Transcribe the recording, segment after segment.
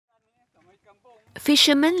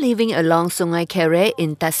Fishermen living along Sungai Kereh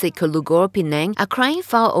in Tasek Gelugor, Penang are crying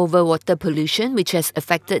foul over water pollution which has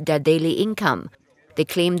affected their daily income. They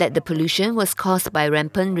claim that the pollution was caused by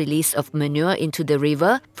rampant release of manure into the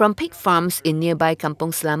river from pig farms in nearby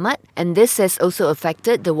Kampung Selamat, and this has also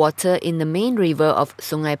affected the water in the main river of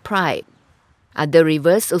Sungai Prai. Other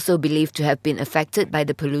rivers also believed to have been affected by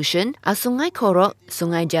the pollution are Sungai Kereh,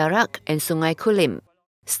 Sungai Jarak and Sungai Kulim.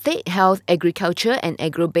 State Health, Agriculture and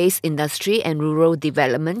Agro-Based Industry and Rural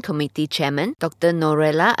Development Committee Chairman Dr.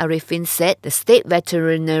 Norella Arifin said the State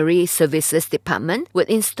Veterinary Services Department would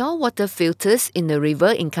install water filters in the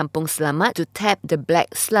river in Kampung Selamat to tap the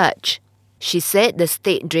black sludge. She said the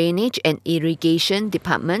State Drainage and Irrigation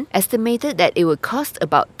Department estimated that it would cost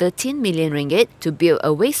about 13 million ringgit to build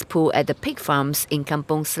a waste pool at the pig farms in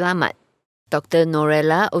Kampung Selamat. Dr.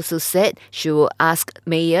 Norella also said she will ask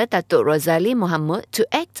Mayor Datuk Razali Mohamud to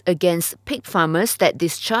act against pig farmers that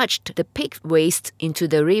discharged the pig waste into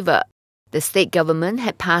the river. The state government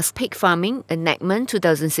had passed Pig Farming Enactment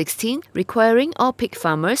 2016 requiring all pig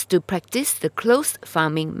farmers to practice the closed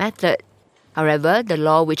farming method. However, the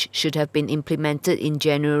law, which should have been implemented in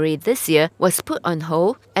January this year, was put on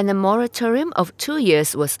hold and a moratorium of 2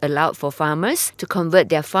 years was allowed for farmers to convert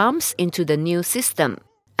their farms into the new system.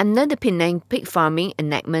 Under the Penang Pig Farming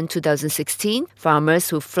Enactment 2016, farmers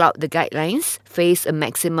who flout the guidelines face a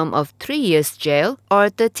maximum of 3 years jail or a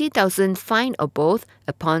 30,000 fine or both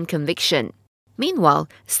upon conviction. Meanwhile,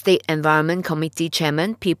 State Environment Committee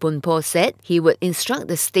Chairman P. Poon Poh said he would instruct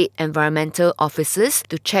the state environmental officers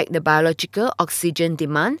to check the biological oxygen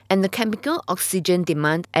demand and the chemical oxygen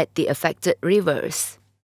demand at the affected rivers.